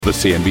The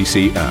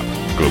CNBC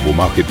app. Global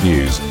market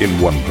news in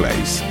one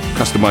place.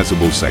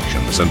 Customizable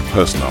sections and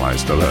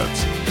personalized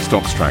alerts.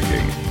 Stocks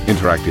tracking,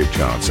 interactive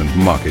charts and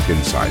market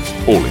insights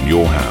all in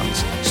your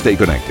hands. Stay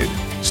connected.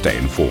 Stay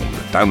informed.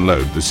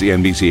 Download the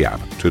CNBC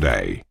app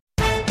today.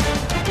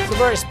 It's a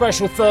very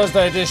special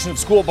Thursday edition of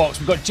Squawk Box.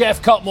 We've got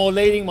Jeff Cutmore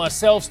leading,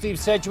 myself, Steve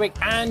Sedgwick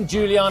and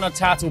Juliana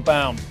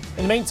Tattlebaum.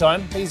 In the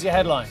meantime, these are your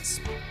headlines.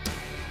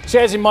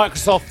 Shares in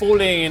Microsoft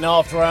falling in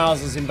after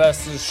hours as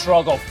investors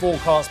shrug off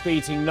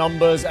forecast-beating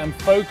numbers and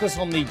focus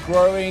on the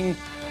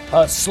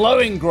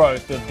slowing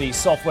growth of the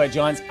software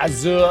giant's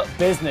Azure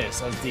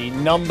business as the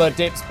number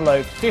dips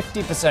below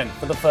 50%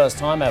 for the first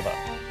time ever.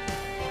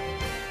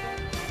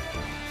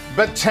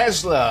 But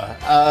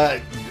Tesla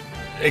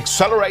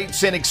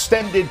accelerates in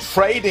extended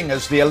trading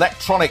as the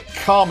electronic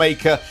car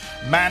maker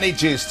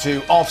manages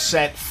to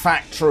offset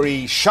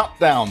factory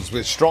shutdowns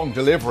with strong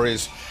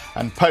deliveries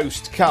and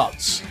post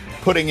cuts,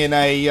 putting in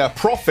a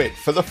profit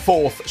for the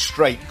fourth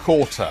straight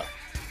quarter.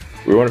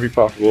 We want to be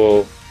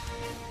profitable.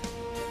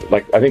 We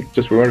want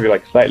to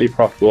be slightly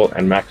profitable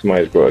and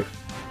maximize growth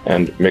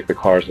and make the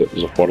cars as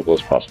affordable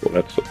as possible.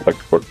 That's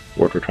what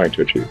we're trying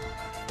to achieve.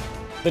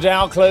 The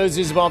Dow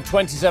closes above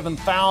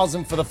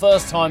 27,000 for the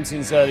first time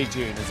since early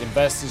June as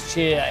investors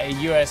cheer a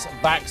US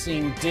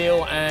vaccine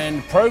deal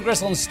and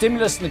progress on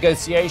stimulus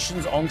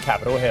negotiations on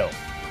Capitol Hill.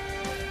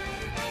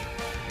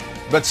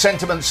 But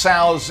sentiment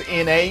sours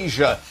in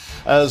Asia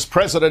as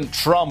President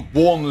Trump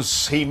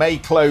warns he may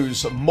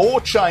close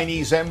more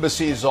Chinese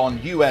embassies on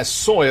US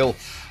soil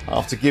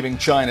after giving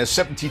China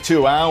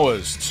 72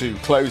 hours to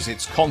close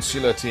its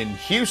consulate in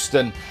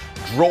Houston,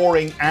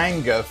 drawing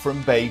anger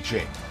from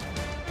Beijing.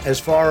 As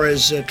far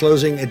as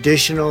closing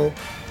additional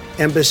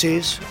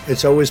embassies,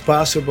 it's always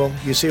possible.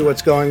 You see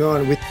what's going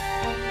on with.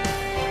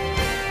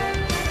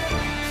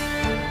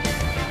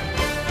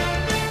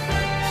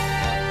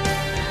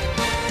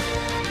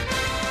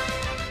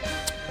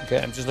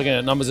 Okay, I'm just looking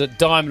at numbers at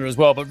Daimler as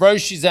well, but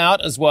Roche is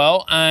out as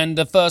well. And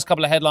the first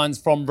couple of headlines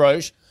from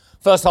Roche.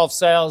 First half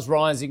sales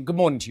rising, good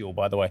morning to you all,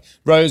 by the way,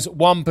 rose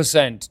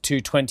 1% to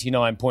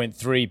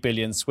 29.3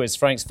 billion Swiss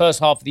francs. First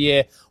half of the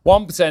year,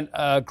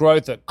 1%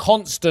 growth at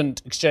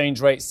constant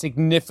exchange rate,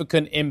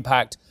 significant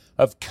impact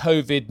of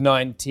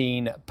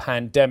COVID-19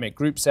 pandemic.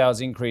 Group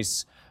sales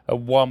increase of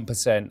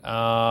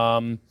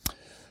 1%.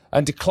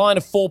 And decline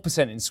of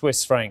 4% in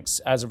Swiss francs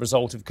as a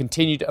result of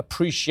continued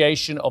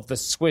appreciation of the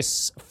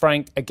Swiss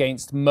franc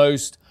against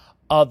most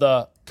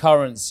other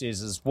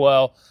currencies as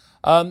well.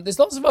 There's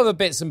lots of other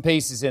bits and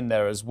pieces in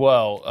there as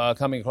well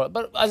coming across.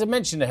 But as I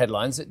mentioned in the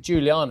headlines,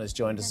 Juliana's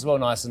joined us as well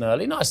nice and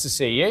early. Nice to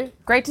see you.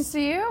 Great to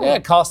see you. Yeah,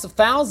 cast of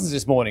thousands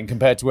this morning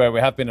compared to where we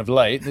have been of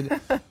late.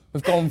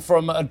 We've gone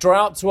from a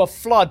drought to a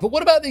flood. But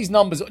what about these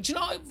numbers? Do you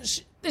know,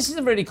 this is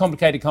a really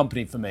complicated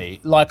company for me,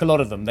 like a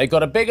lot of them. They've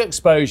got a big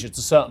exposure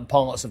to certain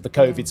parts of the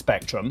COVID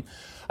spectrum.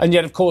 And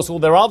yet, of course, all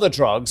their other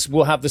drugs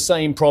will have the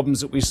same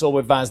problems that we saw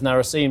with Vaz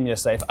Narasimhan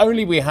yesterday. If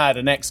only we had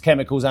an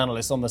ex-chemicals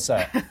analyst on the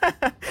set.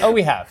 Oh,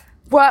 we have.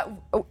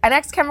 Well, an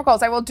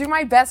ex-chemicals, I will do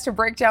my best to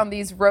break down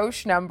these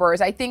Roche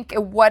numbers. I think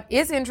what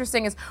is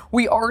interesting is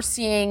we are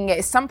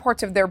seeing some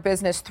parts of their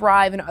business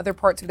thrive and other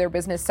parts of their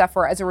business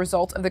suffer as a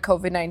result of the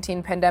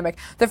COVID-19 pandemic.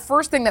 The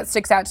first thing that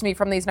sticks out to me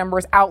from these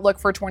numbers, outlook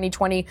for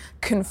 2020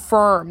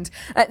 confirmed.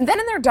 And then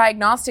in their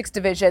diagnostics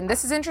division,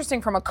 this is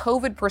interesting from a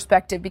COVID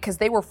perspective because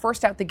they were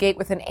first out the gate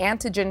with an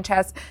antigen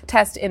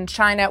test in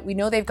China. We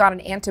know they've got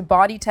an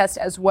antibody test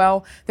as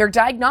well. Their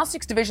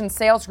diagnostics division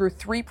sales grew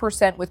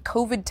 3% with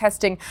COVID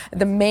testing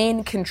the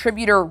main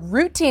contributor.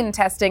 Routine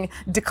testing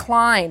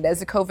declined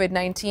as the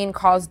COVID-19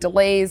 caused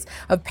delays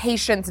of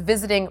patients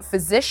visiting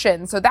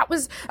physicians. So that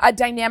was a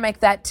dynamic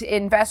that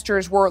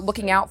investors were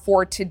looking out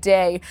for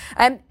today.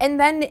 And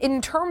then in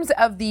terms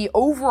of the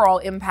overall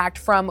impact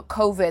from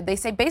COVID, they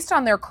say based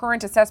on their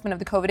current assessment of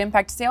the COVID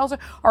impact, sales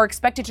are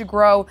expected to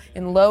grow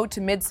in low to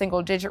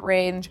mid-single digit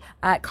range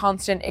at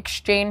constant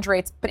exchange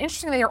rates. But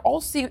interestingly, they are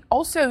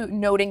also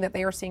noting that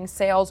they are seeing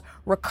sales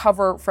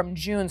recover from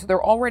June. So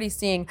they're already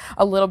seeing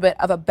a little bit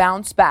of a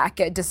bounce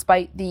back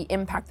despite the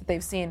impact that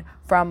they've seen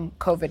from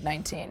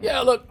COVID-19.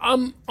 Yeah, look,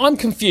 I'm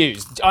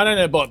confused. I don't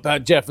know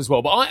about Jeff as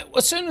well, but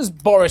as soon as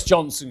Boris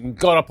Johnson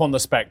got up on the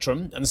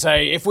spectrum and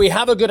say, if we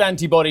have a good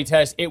antibody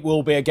test, it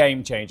will be a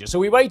game changer. So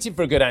we waited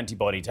for a good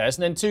antibody test,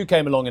 and then two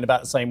came along in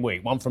about the same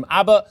week. One from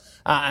Abbott,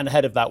 and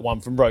ahead of that,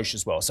 one from Roche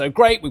as well. So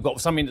great, we've got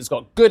something that's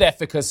got good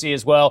efficacy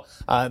as well,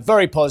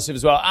 very positive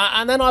as well.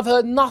 And then I've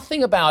heard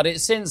nothing about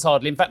it since,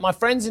 hardly. In fact, my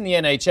friends in the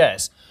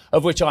NHS,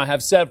 of which I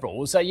have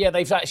several, say, yeah,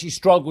 they've actually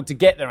struggled to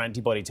get their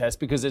antibody test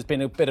because there's been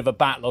a bit of a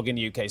backlog in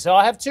the UK. So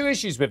I have two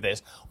issues with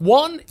this.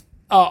 One,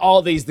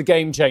 are these the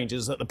game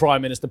changers that the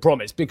Prime Minister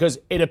promised? Because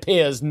it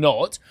appears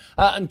not.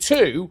 And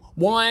two,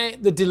 why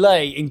the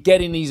delay in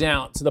getting these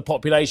out to the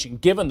population,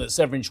 given that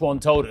Severin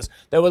Schwan told us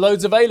there were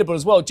loads available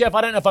as well? Jeff,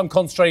 I don't know if I'm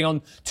concentrating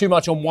on too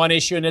much on one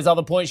issue and there's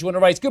other points you want to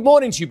raise. Good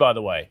morning to you, by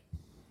the way.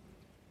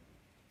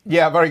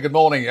 Yeah, very good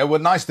morning. Well,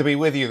 nice to be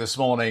with you this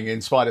morning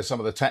in spite of some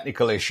of the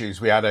technical issues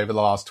we had over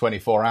the last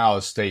 24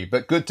 hours, Steve.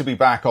 But good to be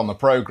back on the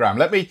programme.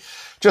 Let me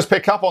just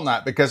pick up on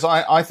that because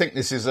I think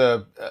this is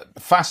a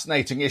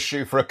fascinating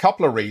issue for a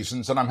couple of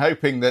reasons. And I'm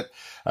hoping that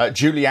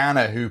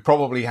Juliana, who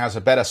probably has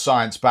a better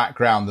science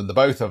background than the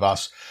both of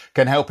us,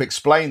 can help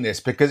explain this,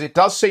 because it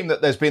does seem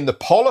that there's been the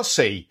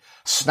policy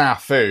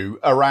snafu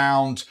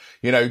around,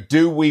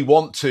 do we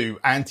want to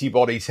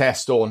antibody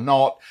test or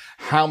not?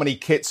 How many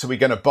kits are we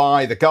going to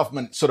buy? The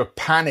government sort of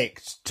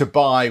panicked to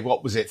buy,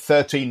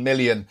 13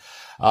 million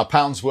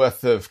pounds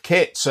worth of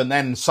kits. And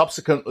then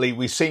subsequently,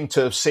 we seem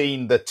to have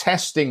seen the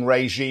testing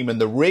regime and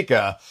the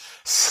rigor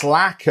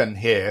slacken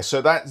here.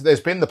 So that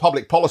there's been the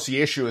public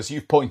policy issue, as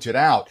you've pointed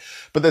out,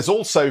 but there's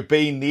also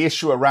been the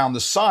issue around the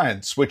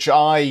science, which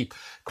I,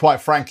 quite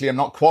frankly, am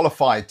not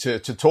qualified to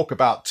talk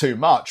about too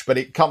much, but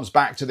it comes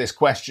back to this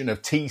question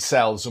of T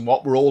cells and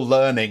what we're all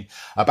learning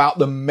about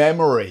the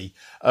memory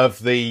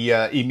of the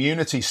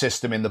immunity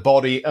system in the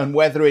body, and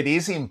whether it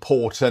is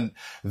important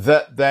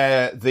that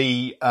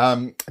the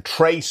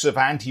trace of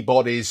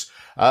antibodies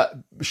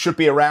should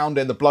be around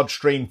in the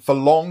bloodstream for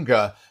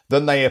longer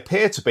than they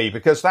appear to be,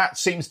 because that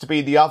seems to be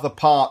the other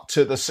part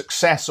to the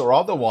success or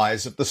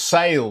otherwise of the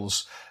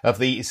sales of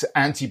these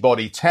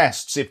antibody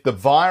tests. If the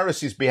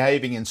virus is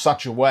behaving in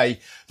such a way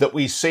that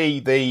we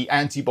see the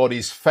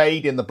antibodies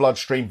fade in the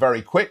bloodstream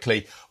very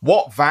quickly,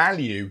 what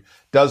value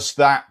does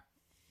that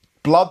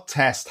blood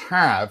test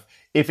have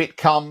if it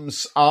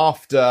comes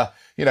after,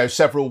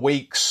 several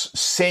weeks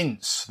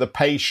since the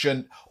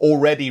patient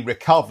already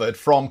recovered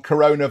from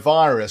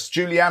coronavirus?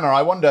 Juliana,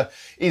 I wonder,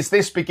 is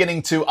this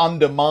beginning to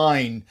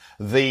undermine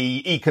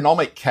the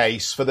economic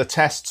case for the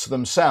tests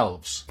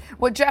themselves?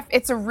 Well, Jeff,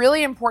 it's a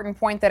really important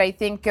point that I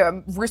think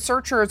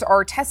researchers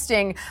are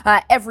testing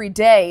every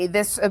day.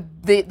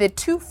 The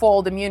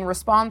twofold immune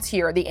response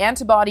here, the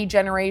antibody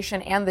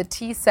generation and the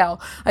T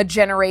cell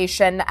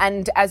generation.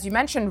 And as you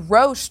mentioned,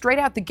 Roche straight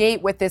out the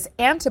gate with this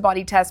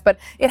antibody test, but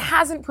it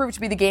hasn't proved to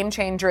be the game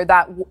changer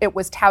that it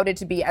was touted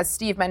to be, as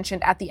Steve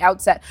mentioned at the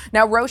outset.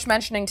 Now, Roche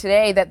mentioning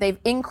today that they've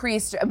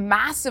increased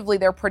massively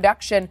their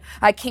production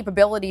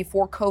capability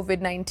for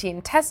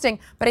COVID-19 testing.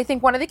 But I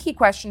think one of the key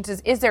questions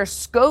is there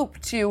scope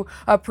to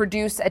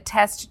produce a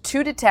test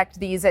to detect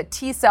these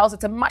T cells?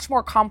 It's a much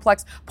more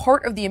complex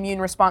part of the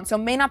immune response, so it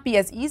may not be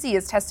as easy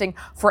as testing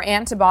for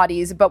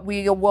antibodies. But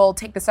we will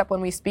take this up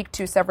when we speak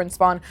to Severin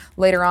Spahn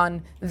later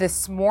on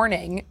this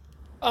morning.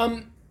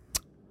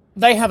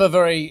 They have a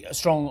very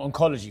strong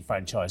oncology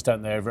franchise,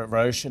 don't they, over at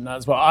Roche? And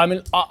that's what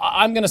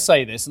I'm going to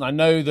say this, and I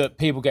know that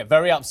people get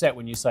very upset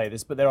when you say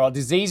this, but there are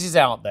diseases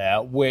out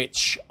there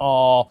which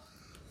are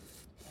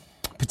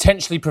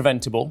potentially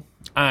preventable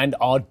and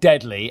are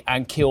deadly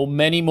and kill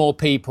many more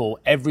people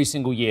every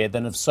single year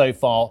than have so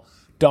far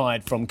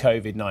died from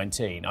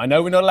COVID-19. I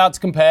know we're not allowed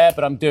to compare,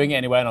 but I'm doing it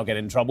anyway, and I'll get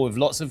in trouble with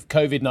lots of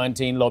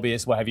COVID-19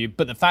 lobbyists, what have you.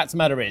 But the fact of the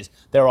matter is,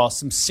 there are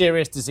some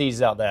serious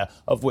diseases out there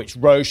of which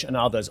Roche and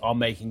others are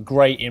making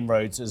great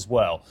inroads as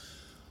well.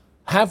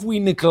 Have we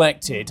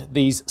neglected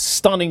these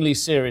stunningly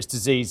serious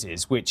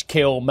diseases which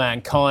kill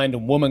mankind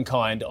and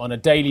womankind on a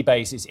daily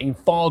basis in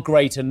far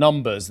greater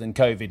numbers than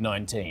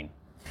COVID-19?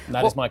 And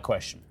that is my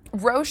question.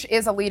 Roche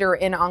is a leader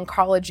in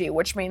oncology,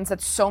 which means that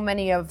so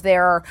many of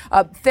their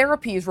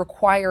therapies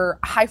require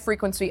high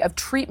frequency of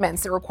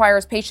treatments. It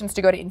requires patients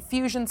to go to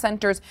infusion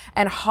centers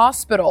and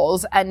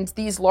hospitals. And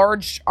these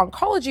large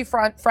oncology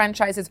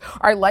franchises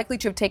are likely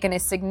to have taken a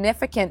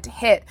significant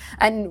hit.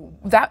 And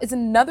that is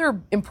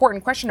another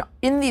important question.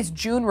 In these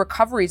June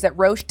recoveries that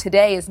Roche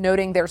today is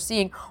noting they're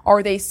seeing,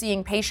 are they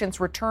seeing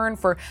patients return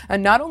for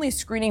not only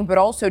screening, but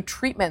also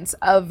treatments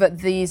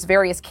of these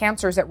various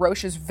cancers that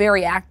Roche is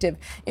very active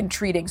in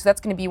treating? So that's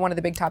going to be one of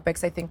the big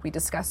topics I think we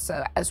discuss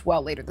as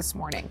well later this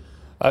morning.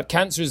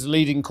 Cancer is the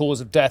leading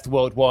cause of death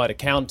worldwide,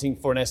 accounting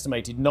for an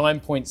estimated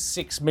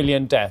 9.6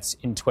 million deaths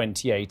in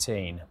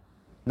 2018.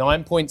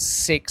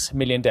 9.6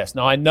 million deaths.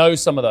 Now, I know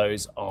some of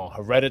those are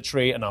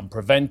hereditary and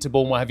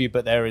unpreventable and what have you,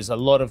 but there is a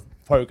lot of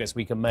progress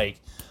we can make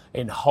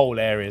in whole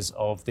areas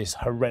of this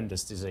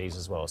horrendous disease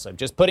as well. So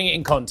just putting it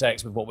in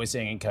context with what we're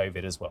seeing in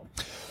COVID as well.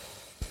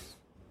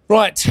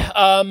 Right,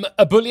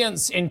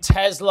 ebullience in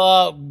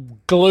Tesla,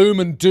 gloom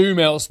and doom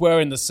elsewhere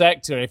in the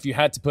sector, if you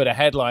had to put a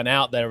headline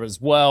out there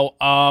as well.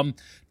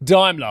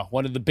 Daimler,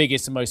 one of the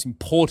biggest and most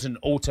important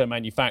auto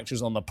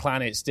manufacturers on the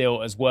planet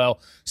still as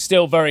well,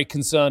 still very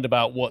concerned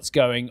about what's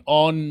going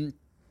on.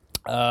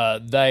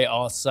 They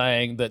are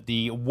saying that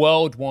the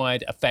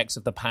worldwide effects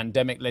of the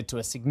pandemic led to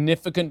a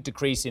significant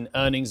decrease in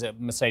earnings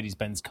at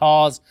Mercedes-Benz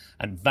cars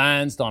and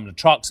vans, Daimler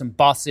trucks and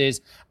buses,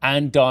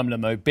 and Daimler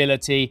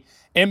Mobility.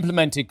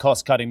 Implemented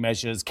cost-cutting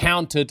measures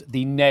countered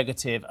the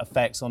negative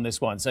effects on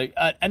this one. So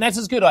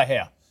Anetta's good, I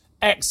hear.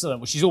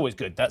 Excellent, which is always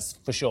good, that's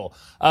for sure.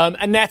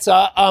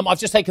 Anetta, I've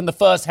just taken the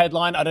first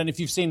headline. I don't know if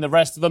you've seen the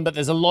rest of them, but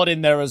there's a lot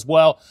in there as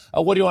well.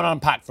 What do you want to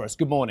unpack for us?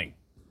 Good morning.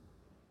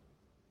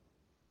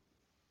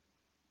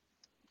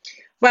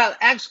 Well,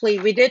 actually,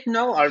 we did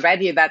know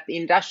already that the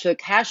industrial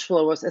cash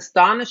flow was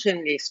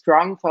astonishingly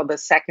strong for the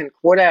second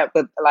quarter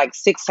with like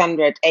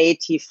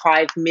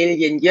 685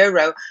 million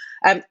euro.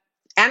 Um,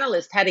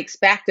 Analysts had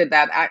expected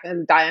that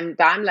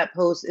Daimler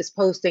Post is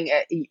posting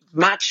a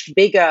much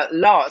bigger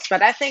loss.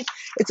 But I think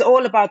it's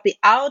all about the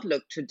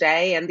outlook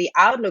today. And the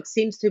outlook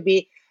seems to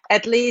be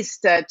at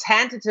least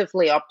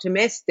tentatively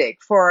optimistic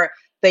for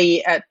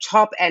the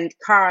top end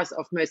cars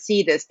of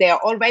Mercedes. They are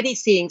already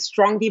seeing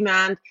strong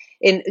demand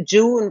in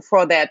June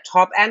for their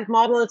top end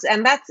models.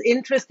 And that's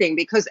interesting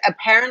because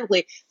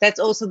apparently that's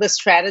also the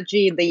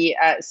strategy. The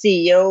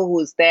CEO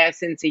who's there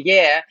since a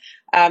year,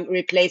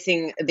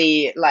 replacing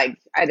the,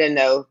 I don't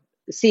know,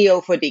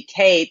 CEO for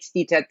decades,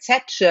 Dieter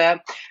Zetsche,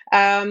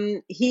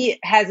 he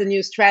has a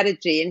new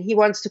strategy and he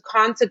wants to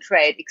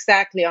concentrate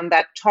exactly on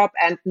that top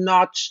end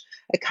notch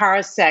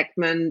car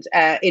segment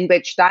in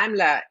which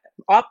Daimler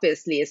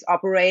obviously is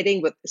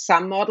operating with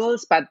some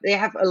models, but they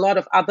have a lot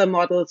of other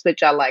models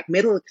which are like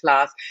middle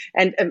class.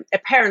 And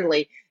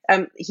apparently,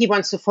 he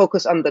wants to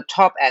focus on the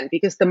top end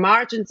because the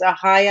margins are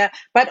higher.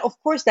 But of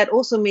course, that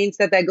also means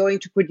that they're going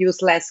to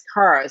produce less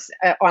cars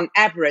on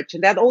average.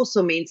 And that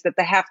also means that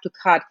they have to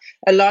cut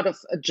a lot of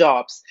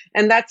jobs.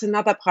 And that's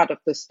another part of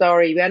the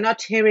story. We are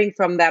not hearing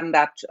from them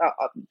that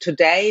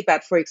today.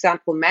 But for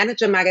example,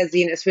 Manager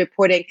Magazine is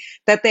reporting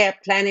that they are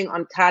planning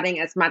on cutting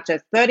as much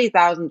as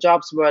 30,000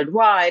 jobs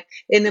worldwide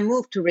in a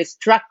move to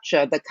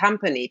restructure the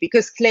company.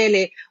 Because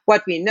clearly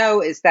what we know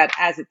is that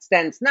as it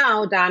stands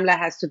now, Daimler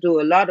has to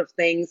do a lot of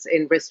things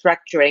in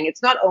restructuring.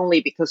 It's not only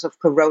because of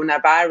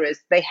coronavirus.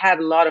 They had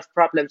a lot of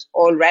problems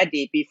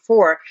already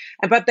before,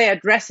 but they're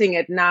addressing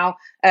it now,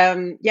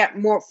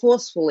 more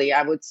forcefully,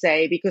 I would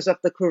say, because of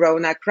the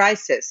corona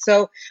crisis.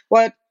 So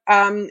what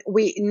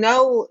we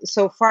know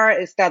so far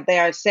is that they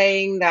are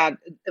saying that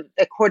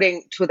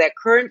according to their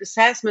current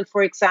assessment,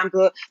 for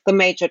example, the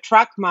major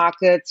truck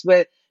markets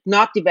will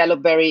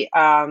develop very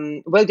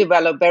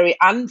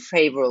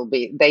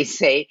unfavorably, they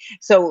say.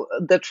 So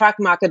the truck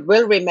market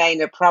will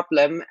remain a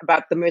problem,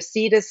 but the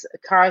Mercedes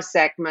car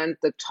segment,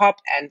 the top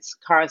end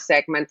car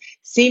segment,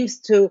 seems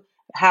to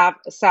have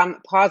some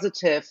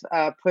positive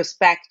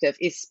perspective,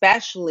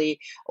 especially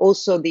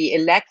also the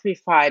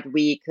electrified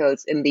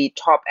vehicles in the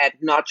top end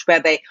notch,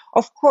 where they,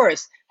 of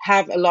course,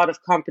 have a lot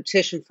of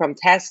competition from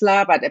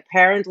Tesla, but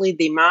apparently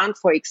demand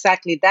for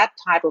exactly that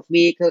type of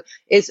vehicle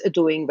is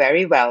doing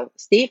very well.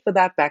 Steve, with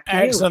that, back to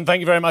you. Excellent.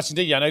 Thank you very much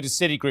indeed. Yeah, I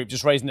noticed Citigroup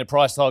just raising their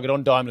price target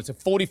on Daimler to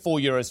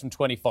 €44 from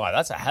 25.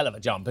 That's a hell of a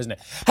jump, isn't it?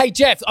 Hey,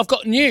 Jeff, I've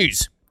got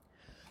news.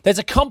 There's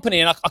a company,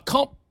 and I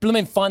can't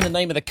find the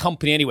name of the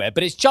company anywhere,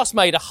 but it's just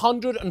made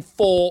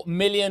 $104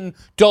 million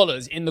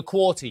in the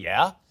quarter,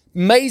 yeah?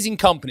 Amazing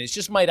company. It's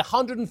just made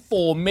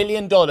 $104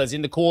 million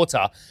in the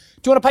quarter.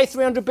 Do you want to pay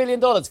 $300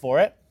 billion for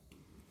it?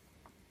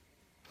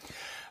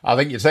 I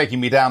think you're taking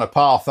me down a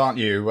path, aren't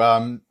you?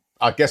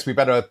 I guess we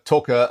better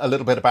talk a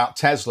little bit about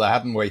Tesla,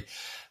 hadn't we?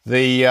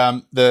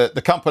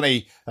 The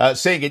company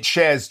seeing its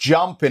shares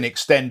jump in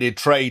extended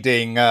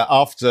trading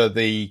after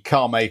the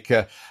car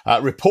maker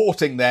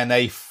reporting then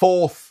a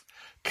fourth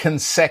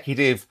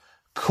consecutive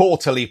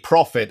quarterly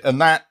profit. And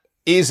that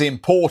is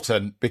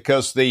important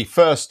because the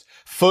first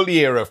full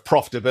year of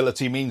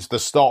profitability means the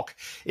stock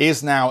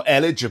is now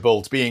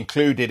eligible to be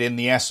included in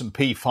the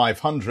S&P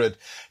 500.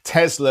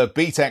 Tesla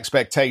beat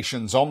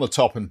expectations on the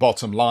top and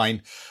bottom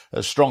line.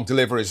 Strong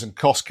deliveries and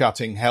cost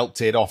cutting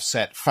helped it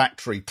offset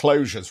factory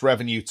closures.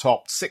 Revenue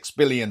topped $6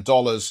 billion,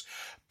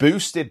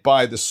 boosted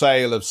by the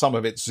sale of some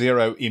of its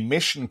zero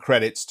emission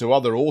credits to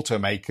other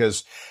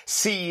automakers.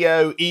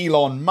 CEO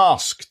Elon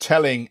Musk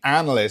telling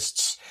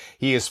analysts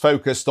he is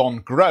focused on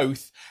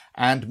growth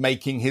and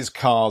making his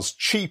cars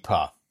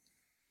cheaper.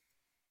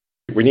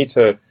 We need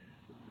to,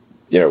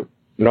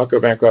 not go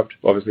bankrupt.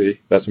 Obviously,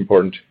 that's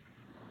important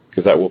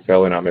because that will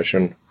fail in our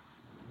mission.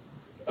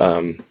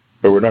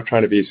 But we're not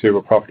trying to be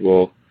super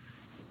profitable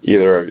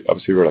either.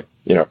 Obviously, we're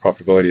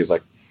profitability is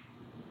like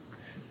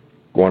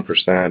 1%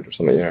 or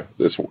something.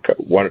 This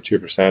 1 or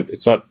 2%.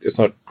 It's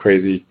not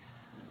crazy.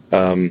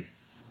 Last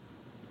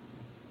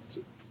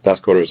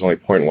quarter was only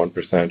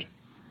 0.1%.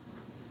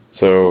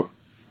 So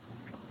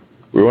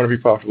we want to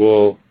be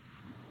profitable.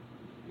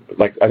 We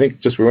want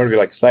to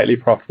be slightly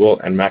profitable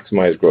and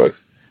maximize growth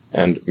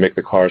and make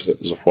the cars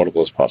as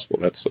affordable as possible.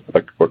 That's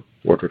what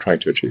we're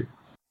trying to achieve.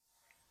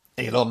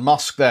 Elon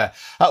Musk there.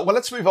 Well,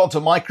 let's move on to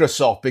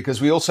Microsoft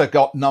because we also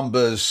got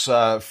numbers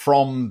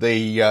from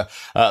the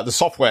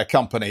software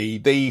company.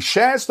 The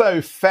shares,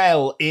 though,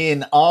 fell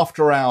in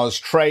after-hours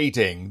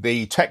trading.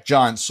 The tech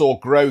giant saw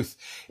growth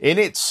in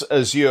its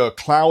Azure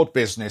cloud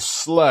business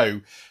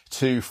slow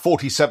to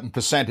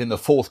 47% in the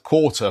fourth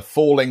quarter,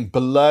 falling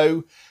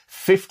below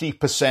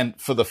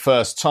 50% for the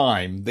first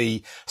time.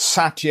 The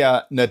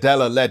Satya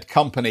Nadella-led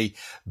company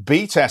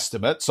beat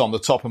estimates on the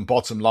top and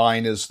bottom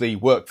line as the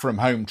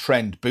work-from-home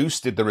trend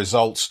boosted the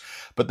results,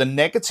 but the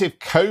negative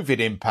COVID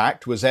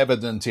impact was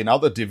evident in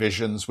other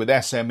divisions, with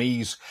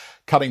SMEs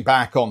cutting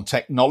back on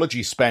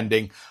technology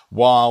spending,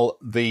 while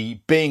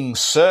the Bing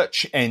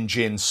search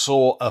engine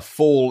saw a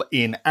fall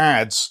in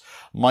ads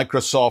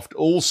Microsoft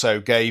also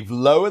gave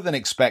lower than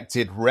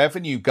expected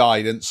revenue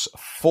guidance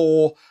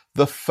for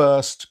the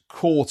first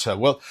quarter.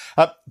 Well,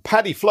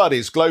 Paddy Flood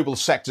is Global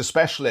Sector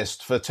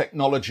Specialist for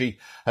Technology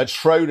at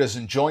Schroders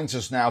and joins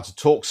us now to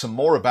talk some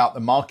more about the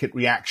market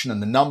reaction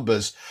and the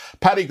numbers.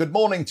 Paddy, good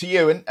morning to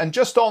you. And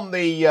just on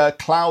the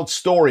cloud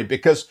story,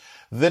 because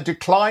the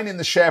decline in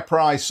the share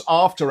price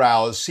after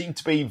hours seemed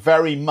to be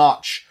very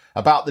much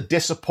about the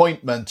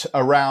disappointment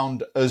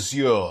around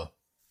Azure.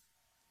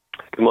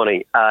 Good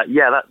morning.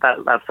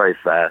 That's very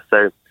fair.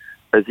 So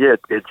Azure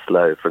did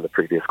slow from the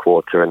previous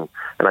quarter, and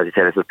as you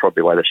say, this is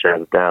probably why the share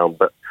is down.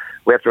 But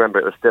we have to remember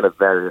it was still a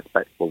very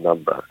respectable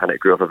number, and it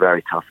grew off a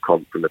very tough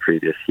comp from the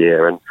previous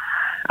year. And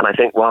I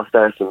think whilst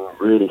there are some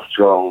really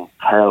strong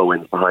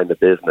tailwinds behind the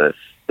business,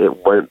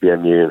 it won't be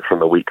immune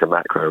from a weaker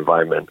macro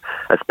environment,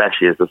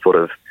 especially as the sort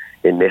of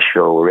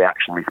initial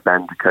reactionary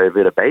spend to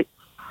COVID abates.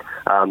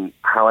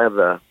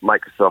 However,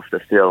 Microsoft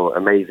are still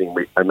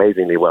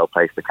amazingly well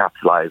placed to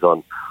capitalize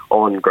on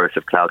growth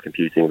of cloud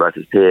computing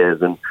versus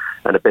peers, and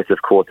a bit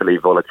of quarterly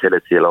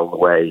volatility along the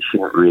way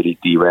shouldn't really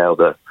derail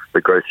the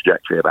growth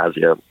trajectory of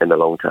Azure in the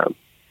long term.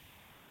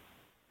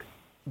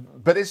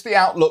 But is the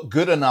outlook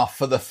good enough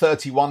for the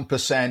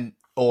 31%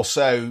 or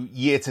so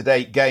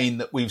year-to-date gain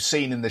that we've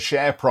seen in the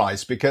share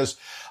price? Because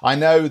I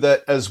know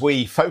that as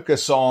we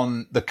focus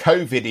on the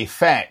COVID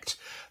effect,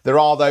 there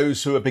are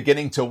those who are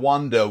beginning to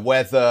wonder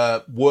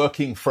whether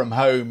working from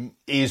home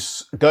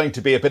is going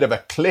to be a bit of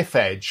a cliff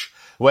edge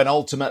when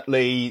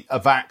ultimately a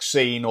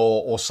vaccine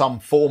or some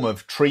form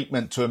of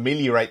treatment to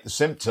ameliorate the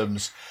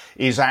symptoms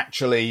is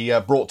actually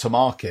brought to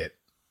market.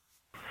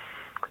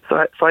 So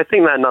I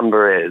think that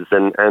number is,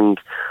 and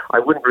I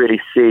wouldn't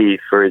really see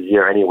for a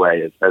year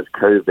anyway as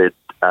COVID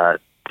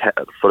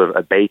sort of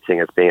abating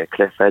as being a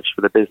cliff edge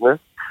for the business.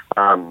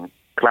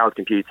 Cloud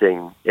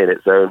computing in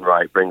its own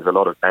right brings a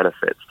lot of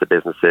benefits to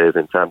businesses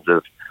in terms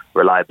of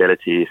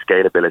reliability,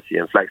 scalability,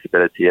 and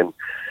flexibility, and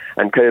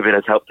COVID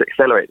has helped to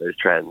accelerate those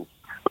trends,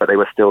 but they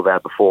were still there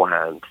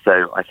beforehand.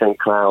 So I think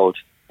cloud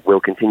will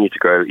continue to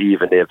grow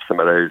even if some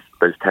of those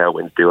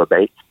tailwinds do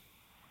abate.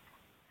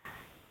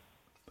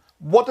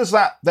 What does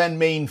that then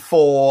mean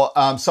for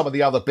some of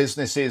the other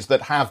businesses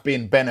that have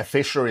been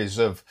beneficiaries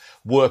of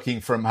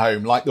working from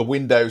home, like the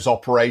Windows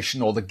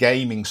operation or the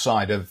gaming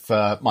side of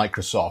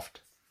Microsoft?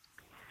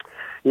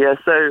 Yeah,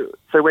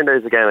 so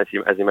Windows, again, as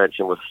you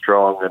mentioned, was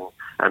strong,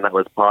 and that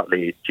was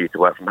partly due to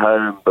work from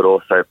home, but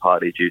also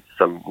partly due to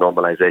some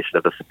normalization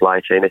of the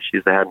supply chain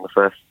issues they had in the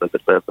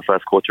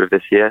first quarter of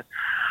this year.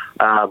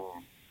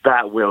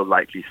 That will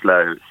likely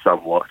slow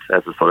somewhat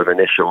as the sort of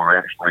initial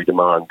reactionary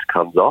demand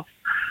comes off.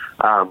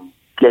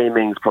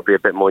 Gaming's probably a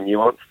bit more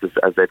nuanced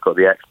as they've got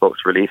the Xbox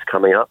release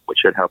coming up, which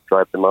should help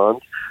drive demand.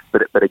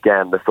 But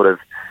again, the sort of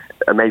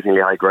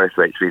amazingly high growth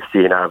rates we've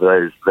seen out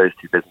of those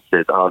two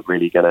businesses aren't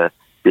really going to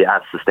be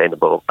as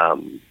sustainable,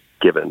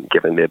 given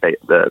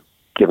that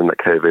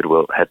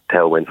COVID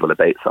tailwinds will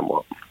abate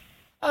somewhat.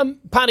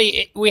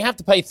 Paddy, we have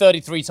to pay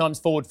 33 times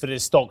forward for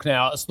this stock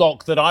now, a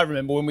stock that I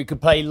remember when we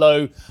could pay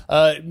low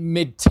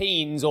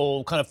mid-teens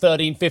or kind of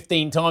 13,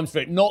 15 times for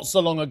it not so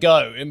long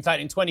ago. In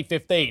fact, in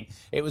 2015,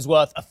 it was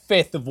worth a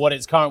fifth of what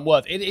it's current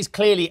worth. It is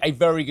clearly a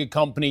very good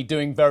company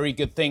doing very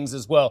good things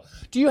as well.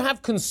 Do you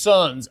have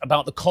concerns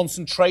about the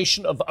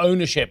concentration of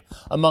ownership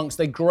amongst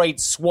a great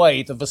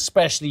swathe of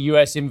especially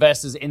US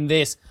investors in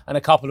this and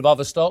a couple of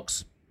other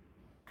stocks?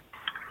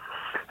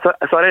 So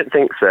I don't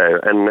think so.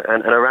 And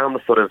around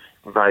the sort of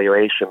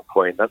valuation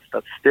point, that's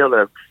still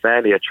a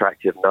fairly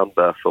attractive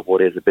number for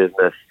what is a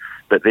business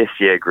that this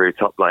year grew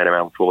top line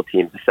around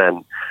 14%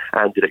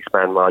 and did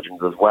expand margins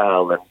as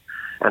well.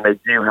 And they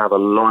do have a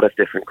lot of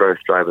different growth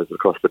drivers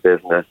across the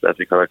business, as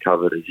we kind of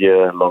covered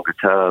Azure, longer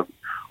term,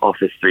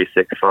 Office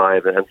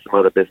 365, and some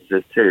other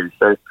businesses too.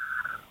 So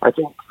I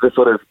think the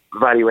sort of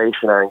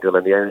valuation angle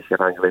and the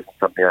ownership angle isn't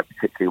something I'm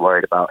particularly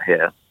worried about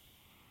here.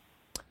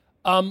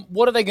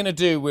 What are they going to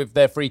do with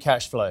their free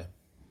cash flow?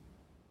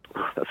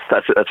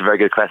 That's a very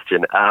good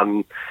question.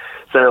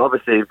 So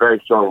obviously, very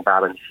strong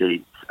balance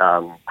sheets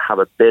have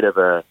a bit of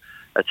a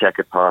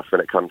checkered past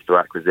when it comes to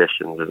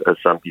acquisitions, as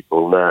some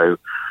people know.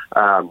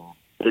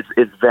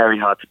 It's very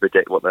hard to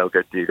predict what they'll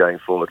do going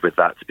forward with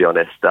that, to be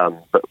honest.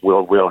 But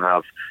we'll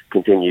have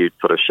continued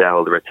sort of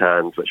shareholder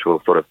returns, which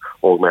will sort of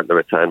augment the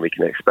return we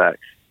can expect.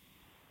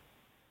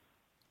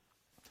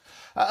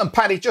 And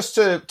Paddy, just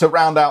to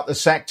round out the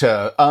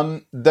sector,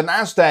 the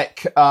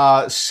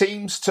Nasdaq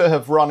seems to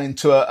have run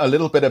into a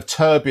little bit of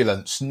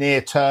turbulence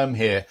near term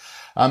here,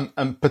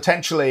 and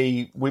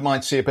potentially we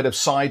might see a bit of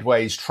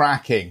sideways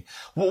tracking.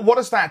 What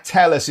does that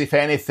tell us, if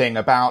anything,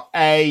 about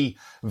A,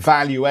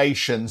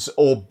 valuations,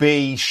 or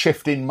B,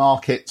 shift in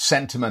market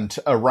sentiment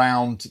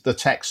around the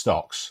tech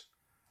stocks?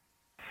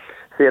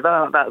 Yeah,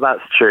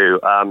 that's true.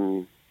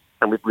 And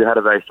we had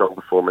a very strong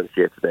performance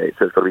here today,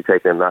 so it's got to be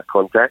taken in that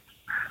context.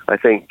 I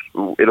think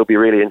it'll be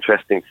really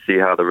interesting to see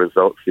how the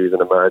results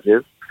season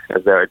emerges,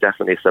 as there are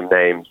definitely some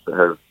names that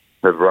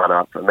have run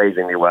up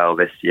amazingly well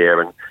this year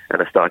and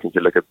are starting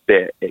to look a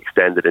bit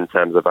extended in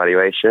terms of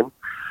valuation.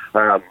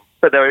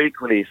 But there are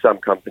equally some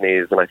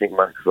companies, and I think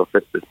Microsoft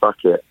fits this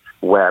bucket,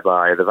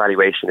 whereby the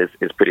valuation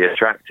is pretty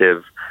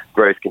attractive,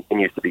 growth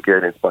continues to be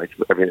good in spite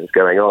of everything that's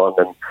going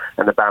on,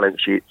 and the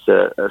balance sheets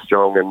are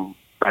strong and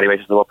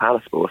valuations are more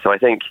palatable. So I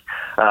think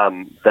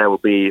there will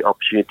be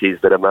opportunities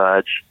that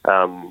emerge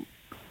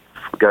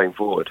going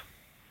forward.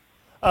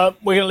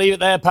 We're going to leave it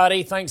there,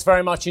 Paddy. Thanks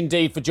very much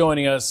indeed for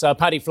joining us.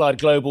 Paddy Flood,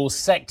 Global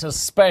Sector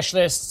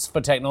Specialists for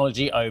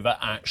Technology over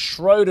at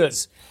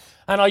Schroders.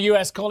 And our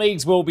US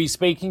colleagues will be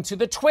speaking to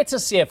the Twitter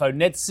CFO,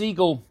 Ned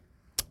Siegel.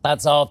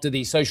 That's after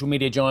the social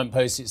media giant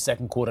posts its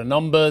second quarter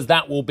numbers.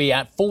 That will be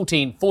at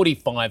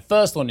 14:45,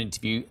 first on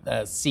interview,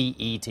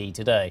 CET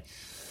today.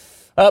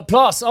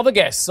 Plus, other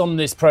guests on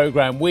this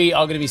programme. We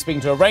are going to be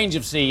speaking to a range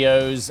of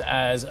CEOs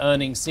as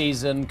earnings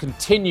season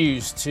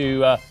continues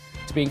to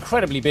be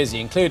incredibly busy,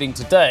 including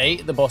today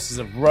the bosses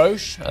of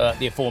Roche,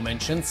 the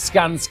aforementioned,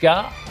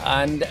 Skanska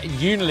and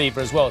Unilever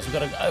as well. So we've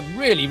got a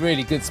really,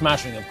 really good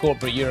smashing of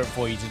corporate Europe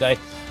for you today.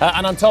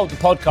 And I'm told the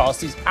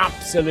podcast is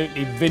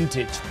absolutely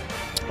vintage.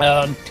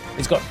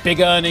 It's got big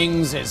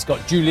earnings, it's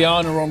got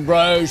Juliana on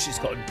Roche, it's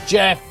got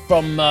Jeff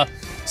from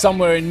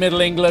somewhere in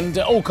Middle England,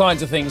 all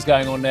kinds of things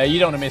going on there. You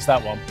don't want to miss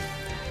that one.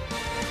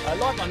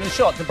 Live on a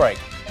shot to break.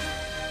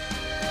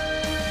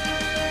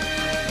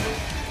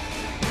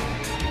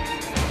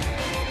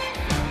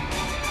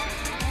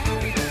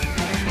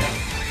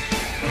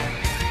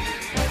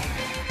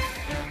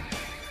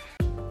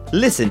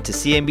 Listen to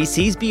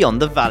CNBC's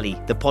Beyond the Valley,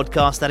 the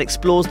podcast that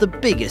explores the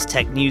biggest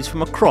tech news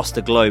from across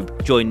the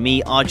globe. Join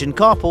me, Arjun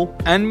Karpal.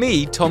 And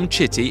me, Tom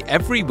Chitty,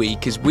 every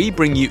week as we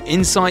bring you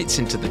insights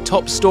into the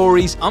top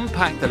stories,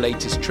 unpack the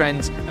latest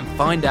trends, and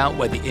find out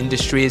where the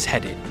industry is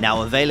headed.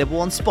 Now available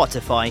on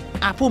Spotify,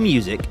 Apple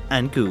Music,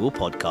 and Google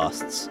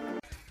Podcasts.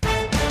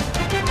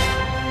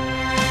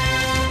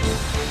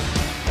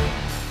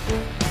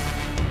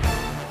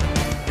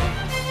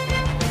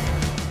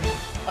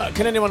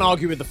 Can anyone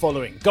argue with the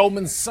following?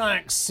 Goldman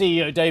Sachs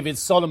CEO David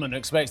Solomon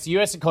expects the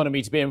US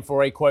economy to be in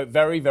for a, quote,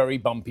 very, very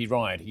bumpy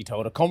ride. He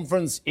told a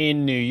conference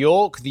in New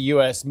York the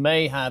US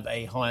may have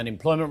a high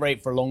unemployment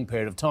rate for a long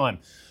period of time.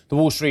 The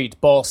Wall Street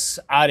boss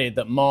added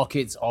that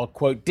markets are,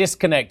 quote,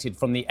 disconnected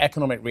from the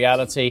economic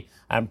reality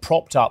and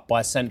propped up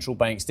by central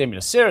bank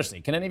stimulus.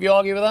 Seriously, can any of you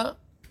argue with that?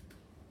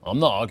 I'm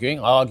not arguing.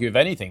 I argue with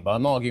anything, but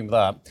I'm not arguing with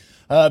that.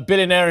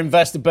 Billionaire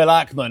investor Bill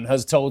Ackman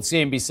has told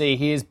CNBC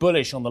he is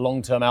bullish on the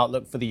long-term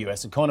outlook for the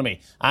US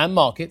economy and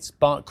markets,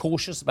 but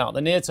cautious about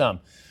the near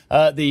term.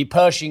 The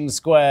Pershing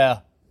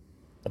Square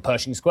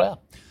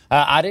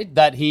added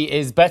that he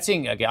is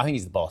betting, I think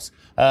he's the boss,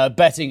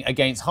 betting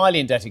against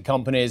highly indebted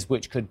companies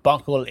which could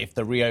buckle if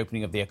the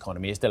reopening of the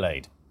economy is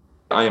delayed.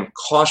 I am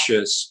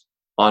cautious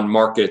on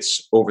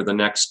markets over the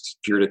next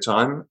period of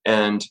time,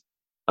 and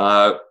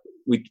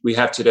we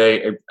have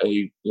today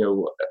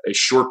a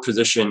short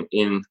position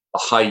in a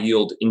high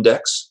yield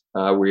index.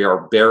 We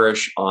are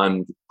bearish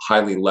on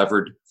highly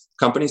levered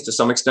companies to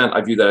some extent.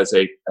 I view that as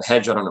a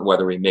hedge. I don't know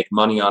whether we make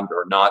money on it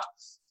or not,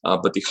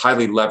 but the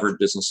highly levered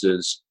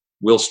businesses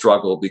will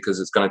struggle because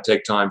it's going to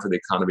take time for the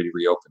economy to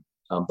reopen.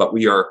 But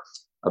we are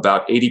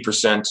about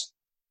 80%,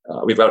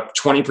 we have about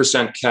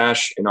 20%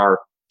 cash in our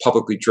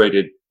publicly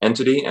traded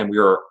entity, and we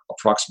are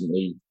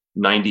approximately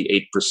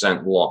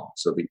 98% long.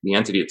 So the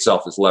entity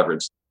itself is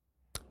leveraged.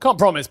 Can't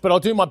promise, but I'll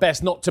do my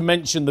best not to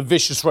mention the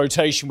vicious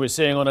rotation we're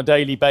seeing on a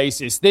daily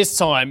basis. This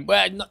time,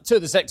 two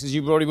of the sectors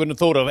you probably wouldn't have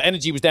thought of.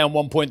 Energy was down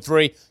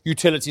 1.3,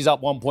 utilities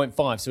up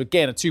 1.5. So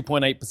again, a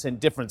 2.8%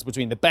 difference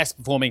between the best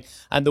performing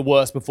and the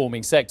worst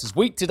performing sectors.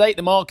 Week to date,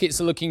 the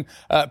markets are looking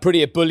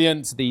pretty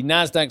ebullient. The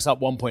Nasdaq's up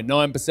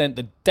 1.9%.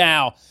 The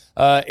Dow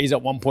is at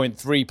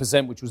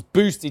 1.3%, which was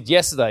boosted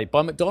yesterday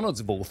by McDonald's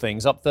of all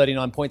things, up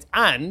 39 points.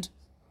 And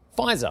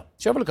Pfizer.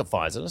 Should we have a look at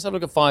Pfizer? Let's have a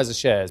look at Pfizer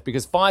shares,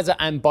 because Pfizer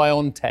and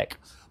BioNTech,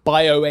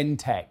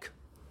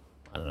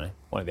 I don't know,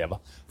 one or the other,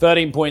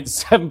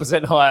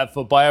 13.7% higher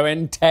for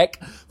BioNTech.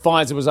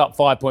 Pfizer was up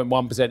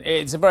 5.1%.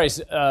 It's a very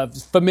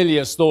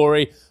familiar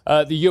story.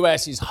 The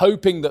US is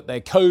hoping that their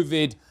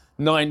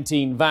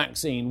COVID-19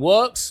 vaccine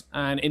works,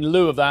 and in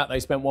lieu of that, they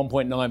spent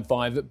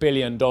 $1.95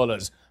 billion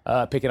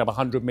picking up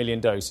 100 million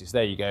doses.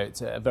 There you go.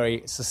 It's a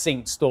very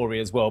succinct story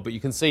as well. But you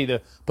can see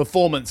the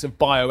performance of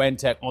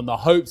BioNTech on the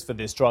hopes for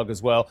this drug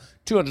as well.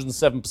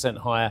 207%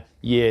 higher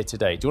year to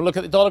date. Do you want to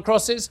look at the dollar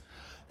crosses?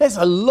 There's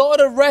a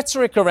lot of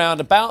rhetoric around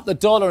about the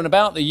dollar and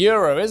about the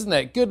euro, isn't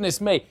it? Goodness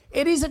me.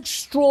 It is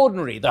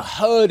extraordinary, the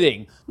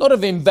herding, not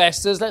of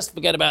investors, let's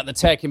forget about the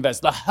tech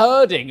investors, the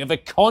herding of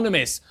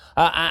economists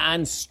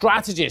and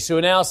strategists who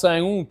are now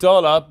saying, oh,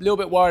 dollar, a little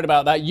bit worried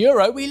about that.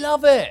 Euro, we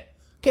love it.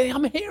 Okay,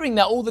 I'm hearing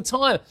that all the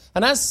time.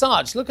 And as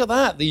such, look at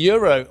that, the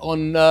euro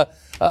on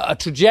a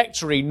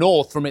trajectory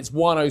north from its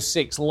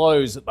 106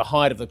 lows at the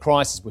height of the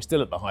crisis. We're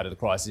still at the height of the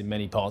crisis in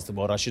many parts of the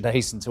world, I should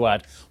hasten to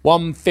add.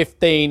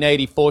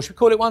 115.84. Should we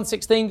call it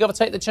 116? Give or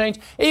take the change.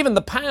 Even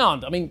the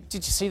pound. I mean,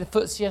 did you see the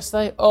FTSE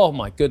yesterday? Oh,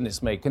 my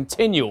goodness me.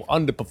 Continual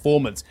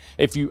underperformance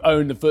if you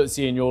own the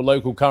FTSE in your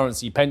local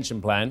currency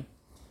pension plan.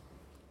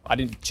 I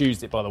didn't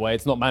choose it, by the way.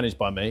 It's not managed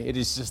by me. It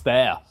is just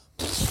there.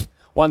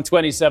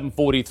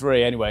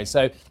 127.43 anyway.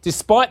 So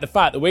despite the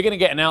fact that we're going to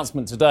get an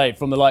announcement today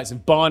from the likes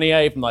of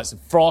Barnier, from the likes of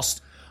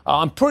Frost,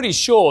 I'm pretty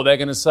sure they're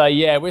going to say,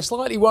 yeah, we're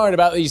slightly worried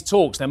about these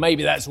talks. Now,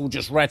 maybe that's all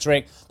just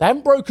rhetoric. They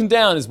haven't broken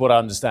down, is what I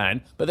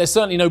understand, but there's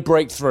certainly no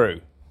breakthrough.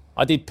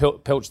 I did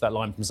pilch that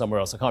line from somewhere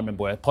else. I can't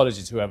remember where.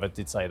 Apologies to whoever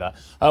did say that.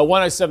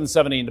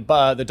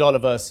 107.17, the dollar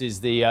versus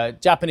the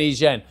Japanese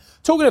yen.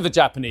 Talking of the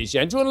Japanese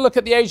yen, do you want to look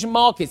at the Asian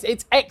markets?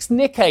 It's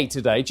ex-Nikkei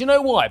today. Do you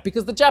know why?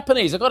 Because the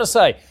Japanese, I've got to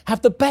say,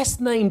 have the best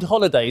named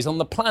holidays on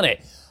the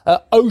planet.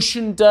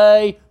 Ocean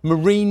Day,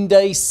 Marine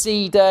Day,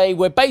 Sea Day,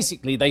 where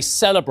basically they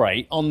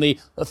celebrate on the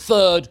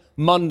third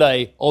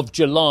Monday of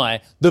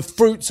July the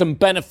fruits and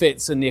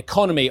benefits and the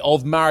economy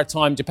of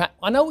maritime Japan.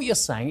 I know what you're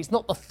saying. It's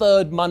not the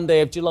third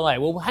Monday of July.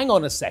 Well, hang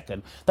on a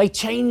second. They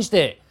changed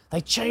it. They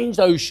changed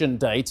Ocean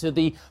Day to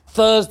the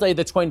Thursday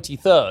the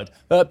 23rd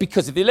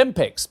because of the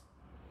Olympics,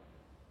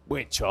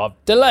 which are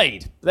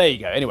delayed. There you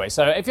go. Anyway,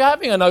 so if you're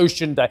having an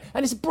ocean day,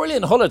 and it's a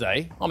brilliant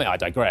holiday, I mean, I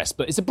digress,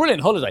 but it's a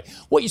brilliant holiday.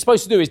 What you're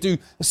supposed to do is do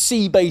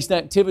sea-based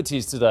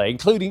activities today,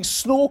 including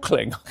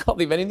snorkeling. I can't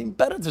think of anything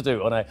better to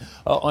do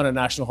on a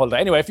national holiday.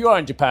 Anyway, if you are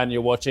in Japan and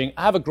you're watching,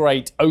 have a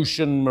great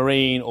ocean,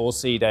 marine, or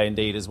sea day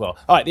indeed as well.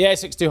 All right, the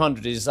ASX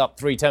 200 is up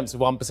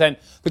 0.3%.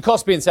 The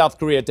Kospi in South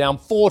Korea down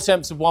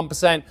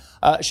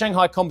 0.4%.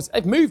 Shanghai Composite,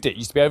 they've moved it.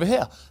 Used to be over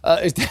here.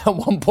 It's down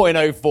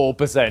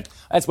 1.04%.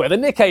 That's where the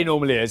Nikkei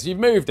normally is. You've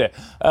moved it.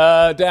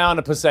 Down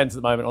 1% at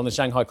the moment on the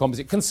Shanghai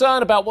Composite.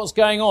 Concern about what's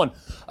going on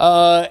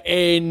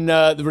in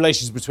the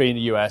relations between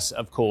the US,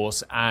 of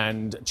course,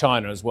 and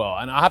China as well.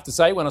 And I have to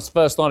say, when I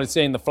first started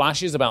seeing the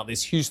flashes about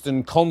this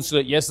Houston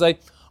consulate yesterday,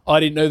 I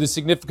didn't know the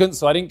significance,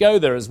 so I didn't go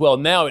there as well.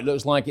 Now it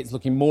looks like it's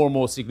looking more and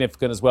more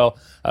significant as well,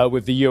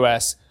 with the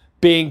US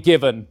being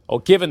given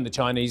the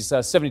Chinese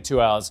 72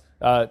 hours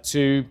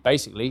to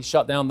basically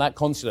shut down that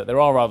consulate.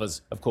 There are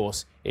others, of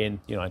course, in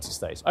the United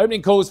States.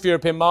 Opening calls for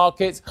European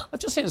markets. I've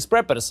just seen the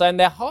spread better saying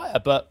they're higher,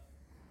 but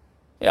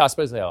yeah, I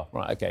suppose they are.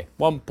 Right, okay.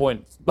 1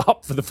 point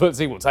up for the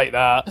FTSE, we'll take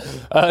that.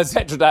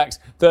 Central DAX,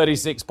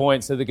 36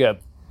 points to the good.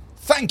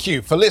 Thank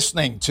you for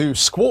listening to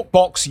Squawk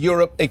Box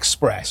Europe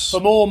Express.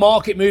 For more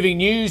market-moving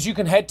news, you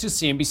can head to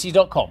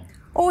cnbc.com.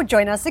 Or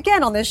join us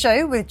again on this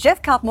show with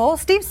Jeff Cutmore,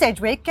 Steve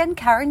Sedgwick and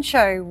Karen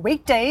Cho,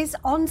 weekdays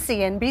on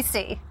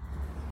CNBC.